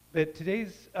But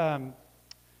today's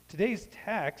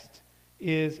text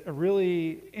is a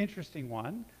really interesting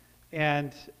one,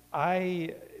 and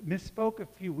I misspoke a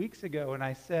few weeks ago, and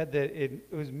I said that it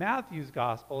was Matthew's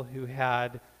gospel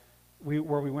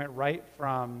where we went right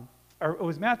from, or it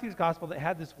was Matthew's gospel that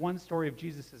had this one story of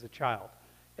Jesus as a child.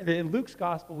 And then in Luke's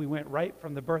gospel, we went right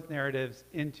from the birth narratives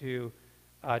into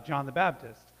John the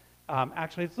Baptist.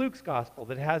 Actually, it's Luke's gospel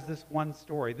that has this one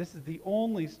story. This is the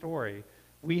only story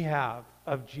we have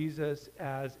of Jesus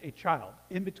as a child,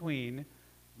 in between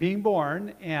being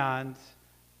born and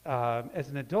as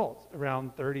an adult,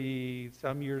 around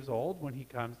 30-some years old, when he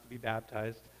comes to be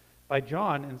baptized by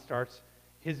John and starts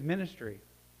his ministry.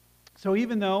 So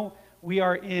even though we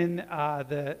are in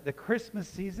the Christmas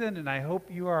season, and I hope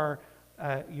you all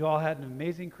had an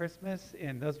amazing Christmas,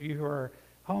 and those of you who are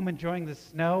home enjoying the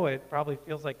snow, it probably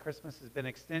feels like Christmas has been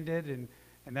extended, and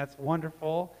that's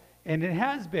wonderful. And it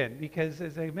has been, because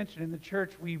as I mentioned in the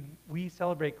church, we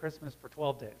celebrate Christmas for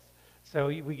 12 days. So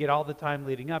we get all the time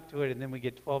leading up to it, and then we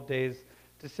get 12 days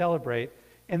to celebrate.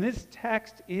 And this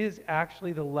text is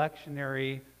actually the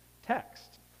lectionary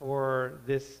text for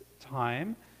this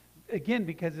time. Again,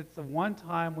 because it's the one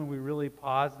time when we really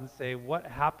pause and say, what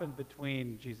happened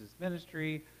between Jesus'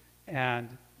 ministry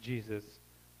and Jesus'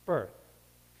 birth?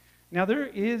 Now, there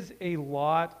is a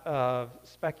lot of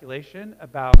speculation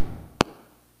about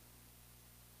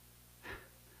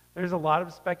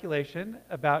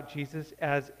Jesus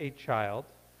as a child.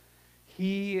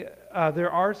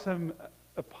 There are some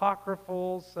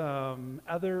apocryphal, some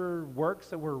other works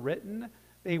that were written.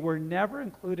 They were never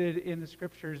included in the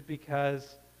scriptures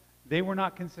because they were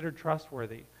not considered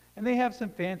trustworthy. And they have some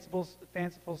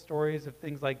fanciful stories of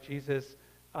things like Jesus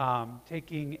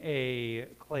taking a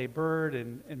clay bird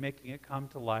and making it come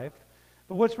to life.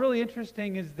 But what's really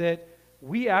interesting is that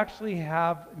we actually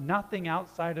have nothing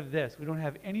outside of this. We don't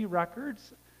have any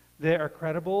records that are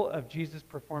credible of Jesus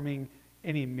performing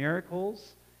any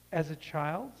miracles as a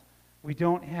child. We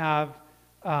don't have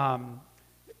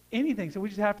anything, so we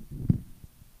just have to...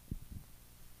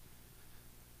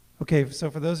 Okay, so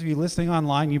for those of you listening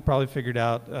online, you probably figured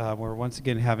out we're once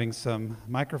again having some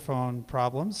microphone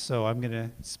problems, so I'm going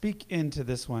to speak into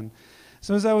this one.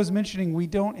 So as I was mentioning, we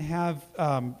don't have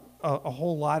a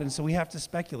whole lot, and so we have to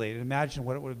speculate and imagine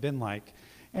what it would have been like.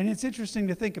 And it's interesting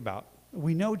to think about.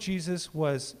 We know Jesus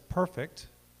was perfect,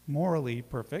 morally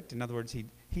perfect. In other words,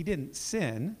 he didn't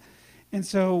sin. And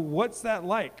so what's that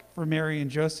like for Mary and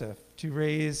Joseph to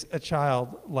raise a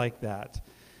child like that?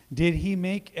 Did he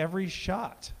make every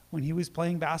shot when he was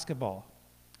playing basketball?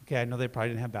 Okay, I know they probably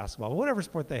didn't have basketball, but whatever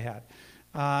sport they had.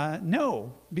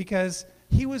 No, because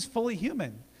he was fully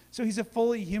human. So he's a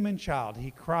fully human child.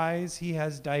 He cries, he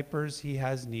has diapers, he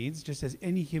has needs, just as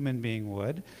any human being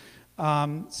would.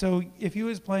 So if he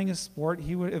was playing a sport,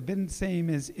 he would have been the same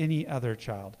as any other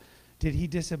child. Did he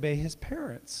disobey his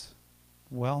parents?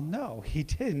 Well, no, he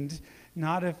didn't.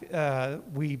 Not if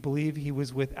we believe he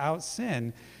was without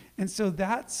sin. And so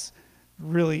that's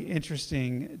really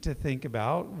interesting to think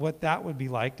about, what that would be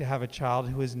like to have a child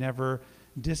who is never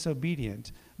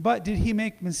disobedient. But did he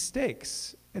make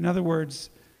mistakes? In other words,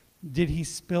 did he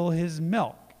spill his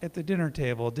milk at the dinner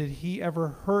table? Did he ever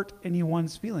hurt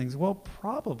anyone's feelings? Well,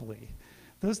 probably.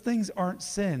 Those things aren't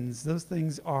sins. Those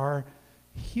things are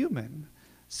human.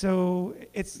 So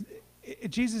that's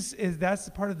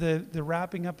the part of the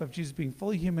wrapping up of Jesus being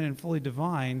fully human and fully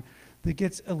divine that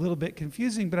gets a little bit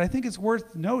confusing. But I think it's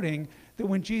worth noting that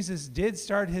when Jesus did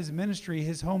start his ministry,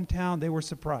 his hometown, they were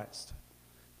surprised.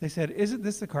 They said, "Isn't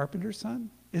this the carpenter's son?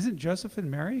 Isn't Joseph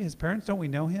and Mary his parents? Don't we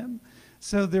know him?"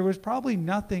 So there was probably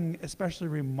nothing especially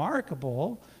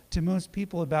remarkable to most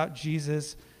people about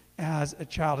Jesus as a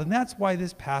child. And that's why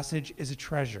this passage is a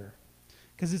treasure,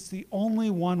 because it's the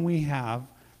only one we have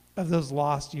of those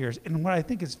lost years. And what I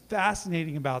think is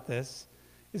fascinating about this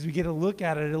is we get to look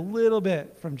at it a little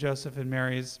bit from Joseph and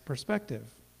Mary's perspective.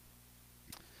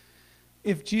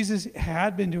 If Jesus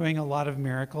had been doing a lot of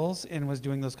miracles and was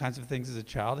doing those kinds of things as a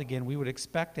child, again, we would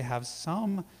expect to have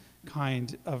some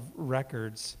kind of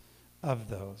records of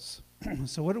those.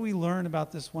 So what do we learn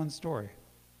about this one story?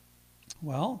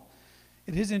 Well,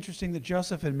 it is interesting that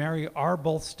Joseph and Mary are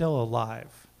both still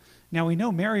alive. Now, we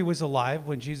know Mary was alive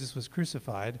when Jesus was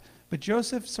crucified, but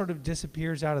Joseph sort of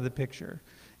disappears out of the picture.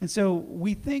 And so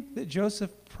we think that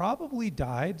Joseph probably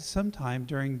died sometime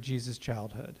during Jesus'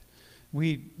 childhood.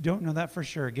 We don't know that for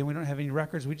sure. Again, we don't have any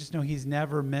records. We just know he's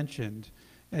never mentioned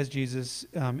as Jesus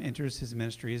enters his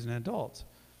ministry as an adult.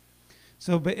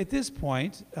 So, but at this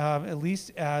point, at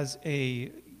least as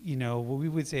a, what we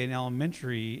would say an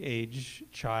elementary age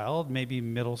child, maybe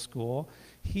middle school,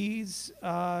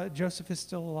 Joseph is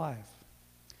still alive.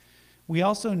 We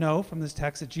also know from this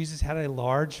text that Jesus had a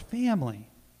large family,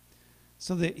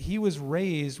 so that he was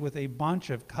raised with a bunch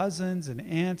of cousins and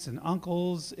aunts and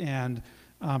uncles and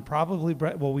probably,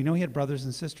 we know he had brothers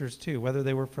and sisters too, whether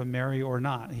they were from Mary or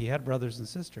not. He had brothers and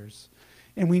sisters.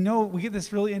 And we get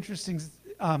this really interesting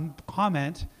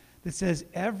comment that says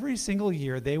every single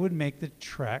year they would make the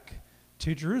trek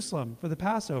to Jerusalem for the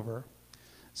Passover.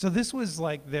 So this was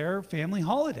like their family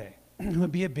holiday. It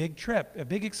would be a big trip, a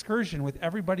big excursion with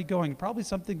everybody going, probably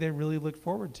something they really looked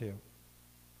forward to.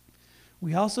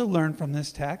 We also learn from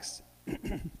this text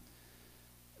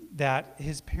that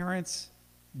his parents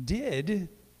did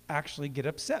actually get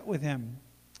upset with him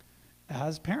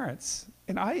as parents.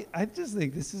 And I just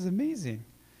think this is amazing.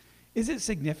 Is it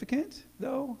significant,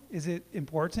 though? Is it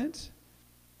important?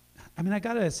 I mean, I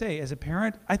got to say, as a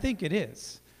parent, I think it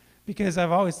is. Because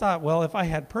I've always thought, well, if I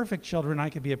had perfect children,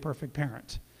 I could be a perfect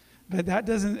parent. But that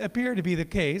doesn't appear to be the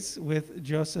case with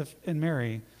Joseph and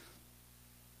Mary.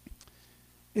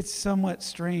 It's somewhat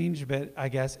strange, but I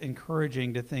guess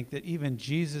encouraging to think that even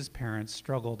Jesus' parents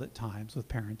struggled at times with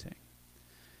parenting.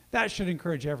 That should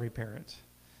encourage every parent,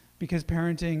 because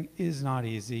parenting is not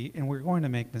easy, and we're going to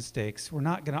make mistakes. We're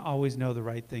not going to always know the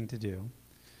right thing to do.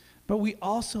 But we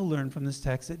also learn from this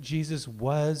text that Jesus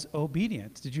was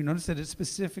obedient. Did you notice that it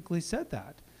specifically said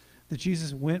that? That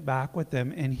Jesus went back with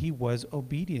them, and he was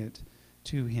obedient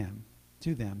to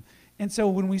them. And so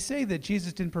when we say that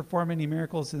Jesus didn't perform any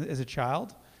miracles as a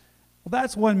child, well,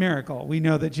 that's one miracle we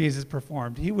know that Jesus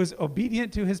performed. He was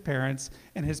obedient to his parents,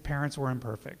 and his parents were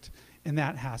imperfect. And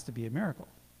that has to be a miracle,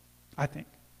 I think.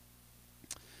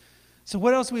 So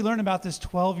what else we learn about this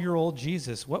 12-year-old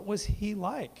Jesus? What was he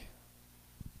like?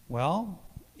 Well,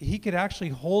 he could actually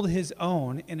hold his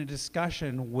own in a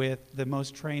discussion with the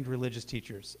most trained religious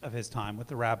teachers of his time, with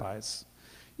the rabbis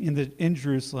in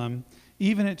Jerusalem.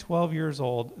 Even at 12 years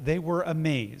old, they were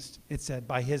amazed, it said,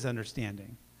 by his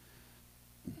understanding.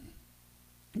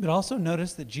 But also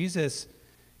notice that Jesus,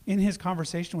 in his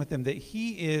conversation with them, that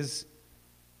he is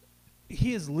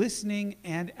listening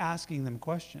and asking them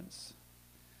questions.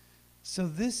 So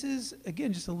this is,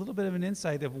 again, just a little bit of an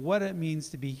insight of what it means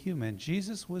to be human.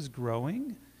 Jesus was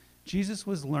growing. Jesus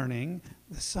was learning.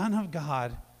 The Son of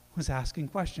God was asking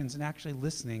questions and actually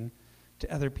listening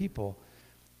to other people.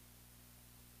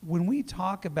 When we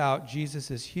talk about Jesus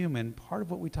as human, part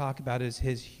of what we talk about is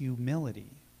his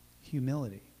humility.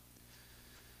 Humility.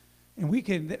 And we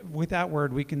can, with that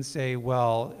word, we can say,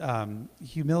 well,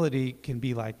 humility can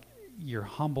be like you're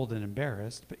humbled and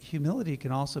embarrassed, but humility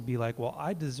can also be like, well,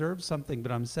 I deserve something,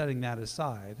 but I'm setting that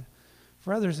aside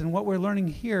for others. And what we're learning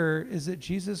here is that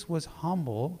Jesus was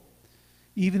humble.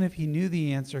 Even if he knew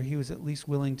the answer, he was at least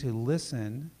willing to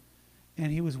listen,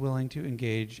 and he was willing to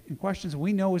engage in questions.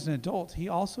 We know as an adult, he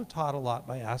also taught a lot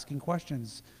by asking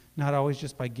questions, not always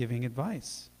just by giving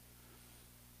advice.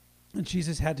 And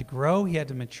Jesus had to grow, he had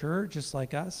to mature, just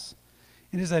like us.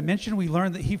 And as I mentioned, we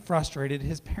learned that he frustrated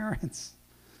his parents.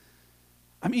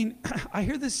 I mean, I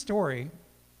hear this story,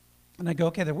 and I go,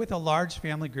 okay, they're with a large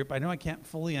family group. I know I can't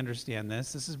fully understand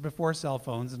this. This is before cell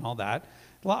phones and all that.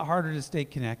 A lot harder to stay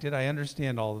connected. I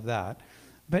understand all of that.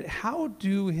 But how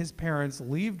do his parents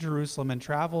leave Jerusalem and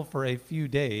travel for a few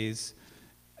days,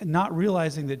 not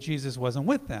realizing that Jesus wasn't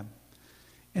with them?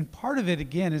 And part of it,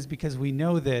 again, is because we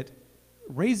know that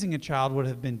raising a child would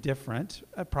have been different,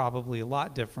 probably a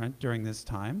lot different during this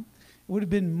time. It would have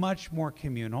been much more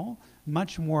communal,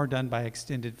 much more done by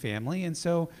extended family. And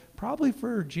so probably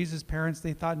for Jesus' parents,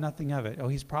 they thought nothing of it. Oh,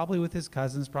 he's probably with his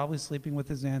cousins, probably sleeping with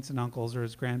his aunts and uncles or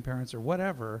his grandparents or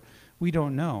whatever. We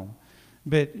don't know.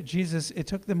 But Jesus, it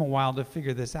took them a while to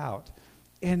figure this out.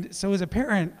 And so as a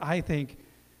parent, I think,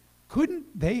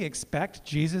 couldn't they expect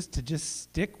Jesus to just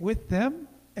stick with them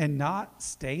and not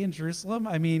stay in Jerusalem?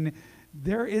 I mean,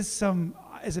 there is some,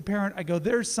 as a parent, I go,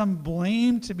 there's some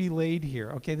blame to be laid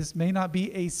here. Okay, this may not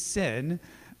be a sin,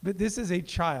 but this is a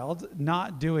child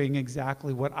not doing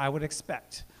exactly what I would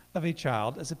expect of a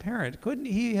child as a parent. Couldn't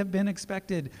he have been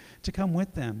expected to come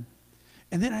with them?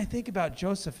 And then I think about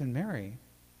Joseph and Mary,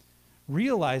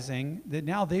 realizing that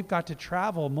now they've got to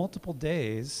travel multiple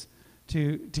days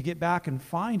to get back and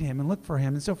find him and look for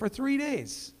him. And so for 3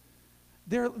 days,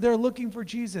 they're looking for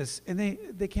Jesus, and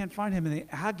they can't find him in the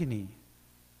agony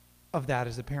of that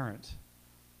as a parent,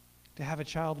 to have a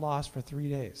child lost for 3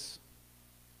 days.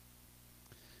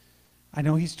 I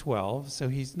know he's 12, so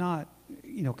he's not,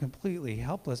 completely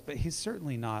helpless, but he's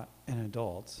certainly not an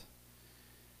adult.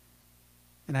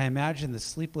 And I imagine the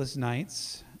sleepless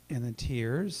nights and the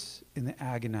tears and the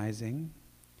agonizing.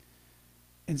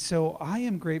 And so I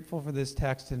am grateful for this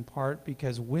text in part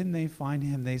because when they find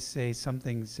him, they say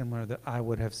something similar that I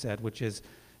would have said, which is,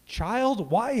 Child,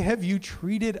 why have you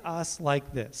treated us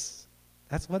like this?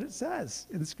 That's what it says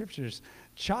in the scriptures.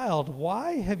 Child,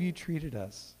 why have you treated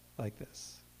us like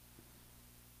this?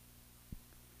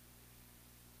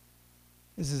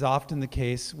 This is often the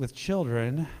case with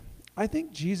children. I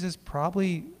think Jesus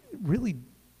probably really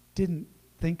didn't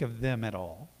think of them at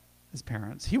all as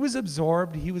parents. He was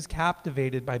absorbed, he was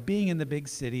captivated by being in the big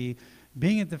city,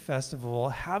 being at the festival,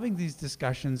 having these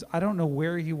discussions. I don't know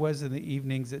where he was in the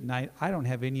evenings at night. I don't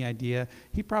have any idea.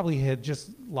 He probably had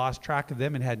just lost track of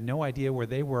them and had no idea where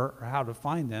they were or how to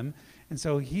find them. And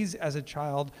so he's, as a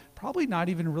child, probably not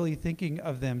even really thinking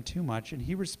of them too much. And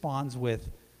he responds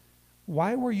with,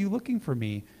 why were you looking for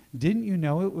me? Didn't you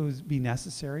know it would be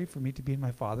necessary for me to be in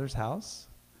my Father's house?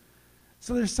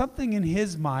 So there's something in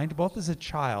his mind, both as a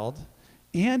child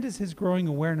and as his growing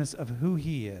awareness of who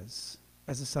he is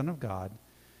as a son of God,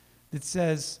 that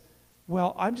says,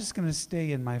 well, I'm just going to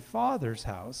stay in my Father's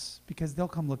house because they'll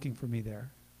come looking for me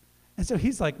there. And so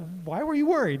he's like, why were you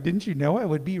worried? Didn't you know I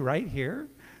would be right here?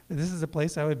 This is a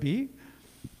place I would be?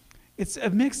 It's a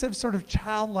mix of sort of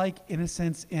childlike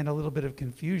innocence and a little bit of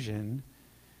confusion.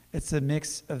 It's a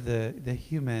mix of the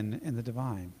human and the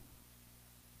divine.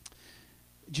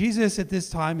 Jesus at this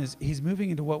time he's moving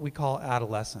into what we call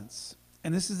adolescence.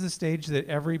 And this is the stage that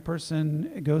every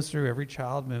person goes through, every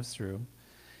child moves through.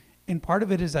 And part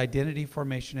of it is identity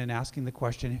formation and asking the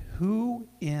question, who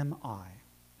am I?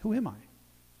 Who am I?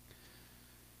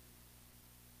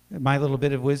 My little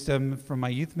bit of wisdom from my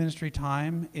youth ministry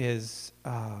time is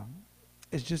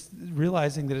just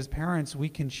realizing that as parents, we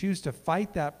can choose to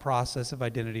fight that process of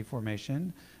identity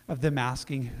formation, of them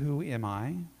asking, who am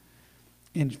I?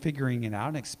 And figuring it out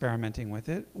and experimenting with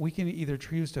it. We can either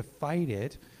choose to fight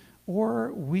it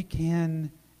or we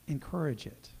can encourage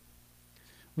it.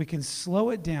 We can slow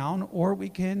it down or we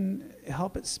can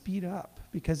help it speed up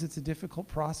because it's a difficult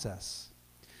process.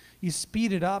 You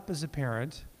speed it up as a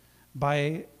parent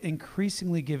by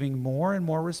increasingly giving more and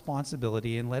more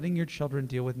responsibility and letting your children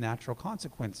deal with natural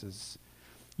consequences.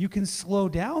 You can slow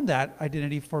down that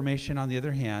identity formation, on the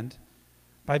other hand,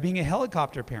 by being a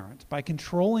helicopter parent, by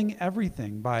controlling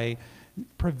everything, by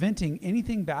preventing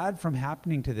anything bad from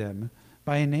happening to them,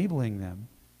 by enabling them.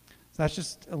 So that's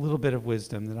just a little bit of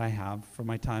wisdom that I have from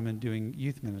my time in doing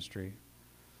youth ministry.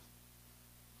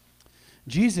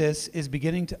 Jesus is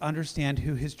beginning to understand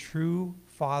who his true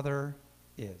Father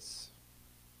is.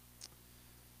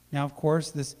 Now, of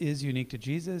course, this is unique to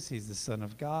Jesus. He's the Son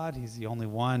of God. He's the only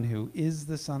one who is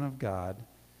the Son of God.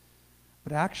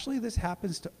 But actually, this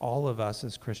happens to all of us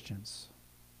as Christians.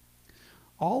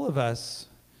 All of us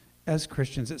as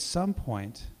Christians at some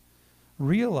point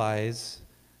realize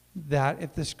that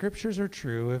if the scriptures are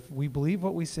true, if we believe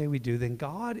what we say we do, then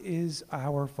God is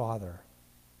our Father,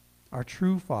 our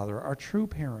true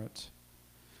parent.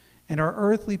 And our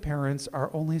earthly parents are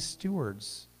only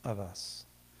stewards of us.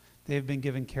 They have been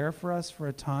given care for us for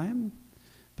a time,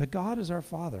 but God is our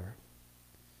Father.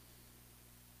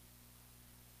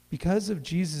 Because of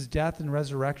Jesus' death and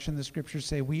resurrection, the scriptures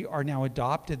say we are now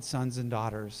adopted sons and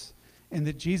daughters. And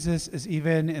that Jesus is,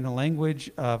 even in the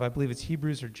language of, I believe it's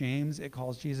Hebrews or James, it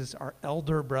calls Jesus our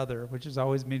elder brother, which has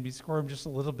always made me squirm just a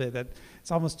little bit. That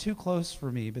it's almost too close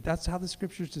for me, but that's how the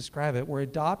scriptures describe it. We're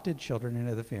adopted children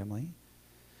into the family,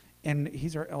 and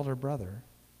he's our elder brother.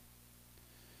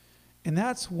 And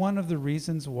that's one of the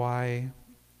reasons why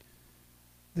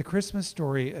the Christmas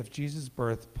story of Jesus'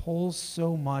 birth pulls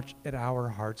so much at our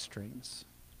heartstrings.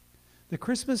 The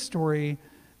Christmas story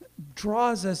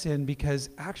draws us in because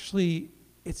actually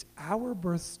it's our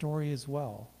birth story as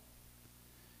well.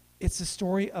 It's the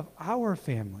story of our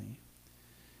family.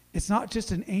 It's not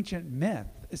just an ancient myth.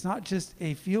 It's not just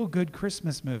a feel-good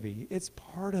Christmas movie. It's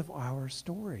part of our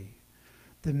story.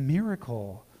 The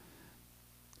miracle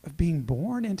of being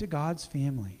born into God's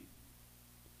family.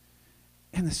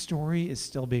 And the story is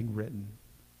still being written.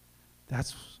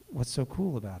 That's what's so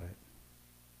cool about it.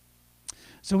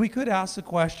 So we could ask the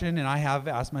question, and I have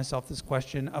asked myself this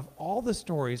question, of all the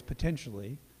stories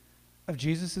potentially of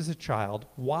Jesus as a child,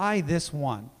 why this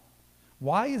one?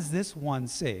 Why is this one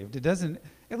saved? It doesn't,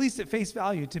 at least at face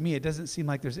value to me, it doesn't seem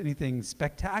like there's anything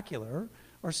spectacular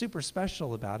or super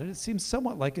special about it. It seems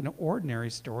somewhat like an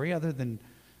ordinary story, other than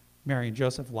Mary and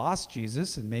Joseph lost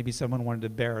Jesus, and maybe someone wanted to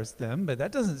embarrass them, but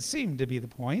that doesn't seem to be the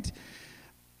point.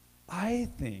 I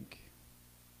think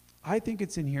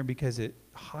it's in here because it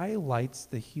highlights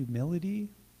the humility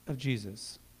of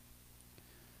Jesus.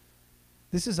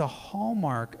 This is a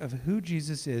hallmark of who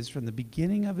Jesus is from the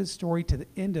beginning of his story to the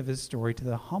end of his story, to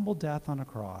the humble death on a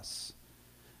cross,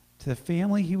 to the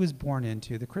family he was born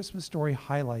into. The Christmas story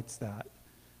highlights that.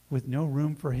 with no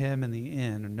room for him in the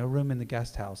inn, or no room in the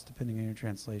guest house, depending on your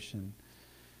translation,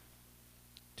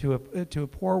 to a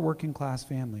poor working class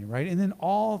family, right? And then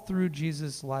all through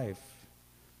Jesus' life,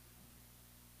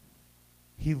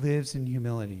 he lives in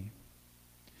humility.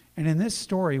 And in this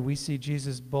story, we see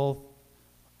Jesus both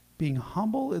being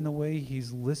humble in the way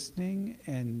he's listening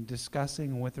and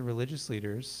discussing with the religious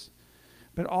leaders,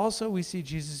 but also we see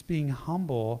Jesus being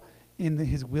humble in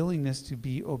his willingness to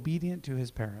be obedient to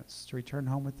his parents, to return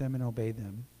home with them and obey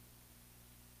them.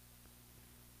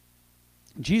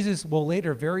 Jesus will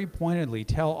later very pointedly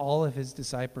tell all of his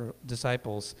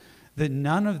disciples that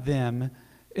none of them,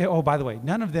 oh, by the way,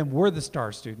 none of them were the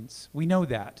star students. We know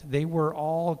that. They were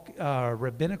all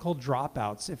rabbinical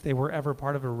dropouts if they were ever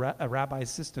part of a rabbi's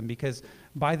system, because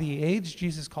by the age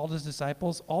Jesus called his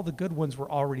disciples, all the good ones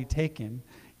were already taken,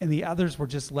 and the others were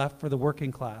just left for the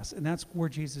working class. And that's where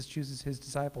Jesus chooses his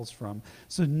disciples from.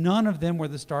 So none of them were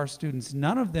the star students.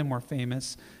 None of them were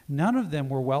famous. None of them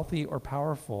were wealthy or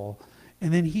powerful.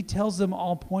 And then he tells them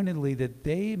all pointedly that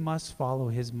they must follow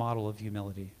his model of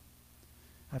humility.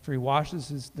 After he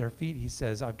washes their feet, he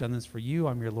says, I've done this for you.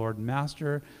 I'm your Lord and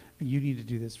Master, and you need to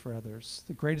do this for others.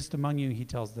 The greatest among you, he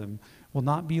tells them, will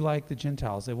not be like the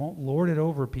Gentiles. They won't lord it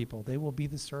over people. They will be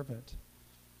the servant.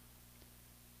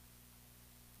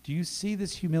 Do you see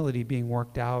this humility being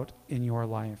worked out in your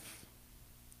life?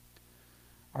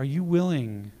 Are you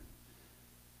willing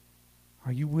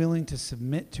to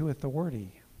submit to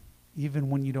authority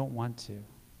even when you don't want to?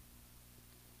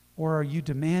 Or are you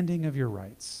demanding of your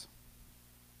rights?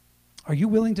 Are you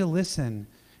willing to listen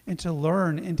and to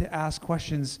learn and to ask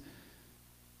questions?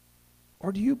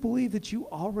 Or do you believe that you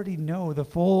already know the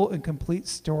full and complete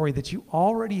story, that you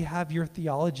already have your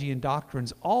theology and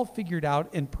doctrines all figured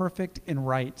out and perfect and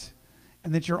right,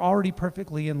 and that you're already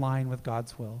perfectly in line with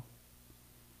God's will?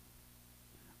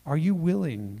 Are you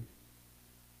willing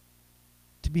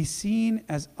to be seen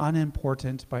as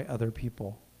unimportant by other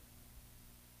people?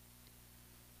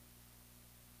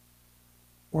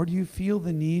 Or do you feel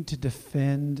the need to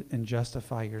defend and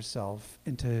justify yourself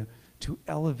and to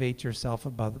elevate yourself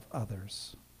above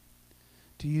others?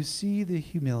 Do you see the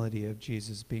humility of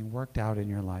Jesus being worked out in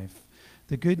your life?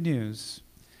 The good news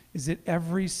is that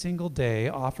every single day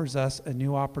offers us a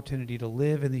new opportunity to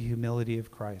live in the humility of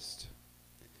Christ.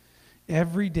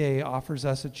 Every day offers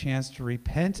us a chance to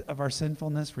repent of our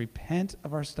sinfulness, repent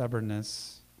of our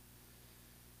stubbornness.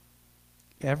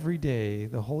 Every day,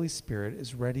 the Holy Spirit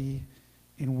is ready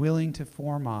and willing to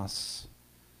form us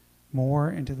more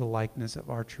into the likeness of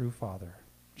our true Father,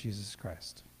 Jesus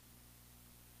Christ.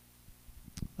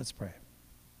 Let's pray.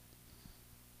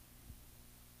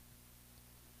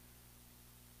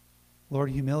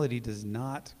 Lord, humility does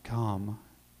not come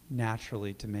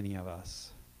naturally to many of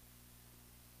us.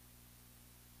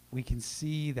 We can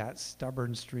see that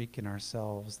stubborn streak in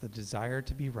ourselves, the desire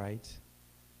to be right,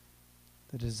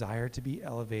 the desire to be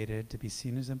elevated, to be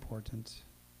seen as important.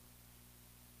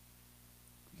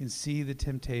 We can see the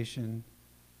temptation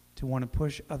to want to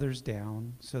push others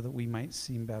down so that we might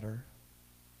seem better.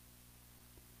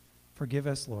 Forgive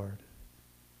us, Lord,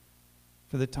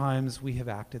 for the times we have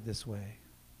acted this way.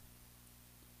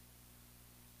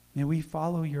 May we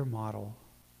follow your model.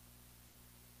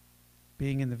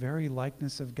 Being in the very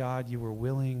likeness of God, you were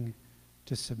willing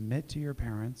to submit to your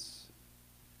parents.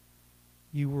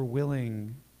 You were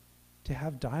willing to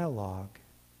have dialogue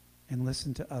and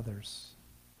listen to others.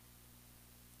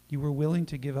 You were willing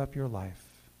to give up your life,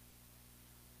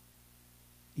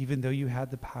 even though you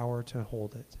had the power to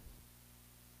hold it.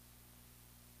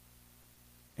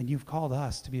 And you've called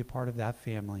us to be a part of that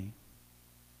family.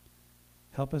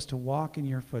 Help us to walk in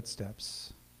your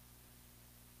footsteps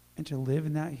and to live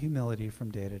in that humility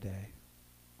from day to day.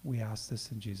 We ask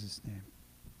this in Jesus' name.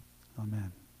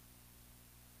 Amen.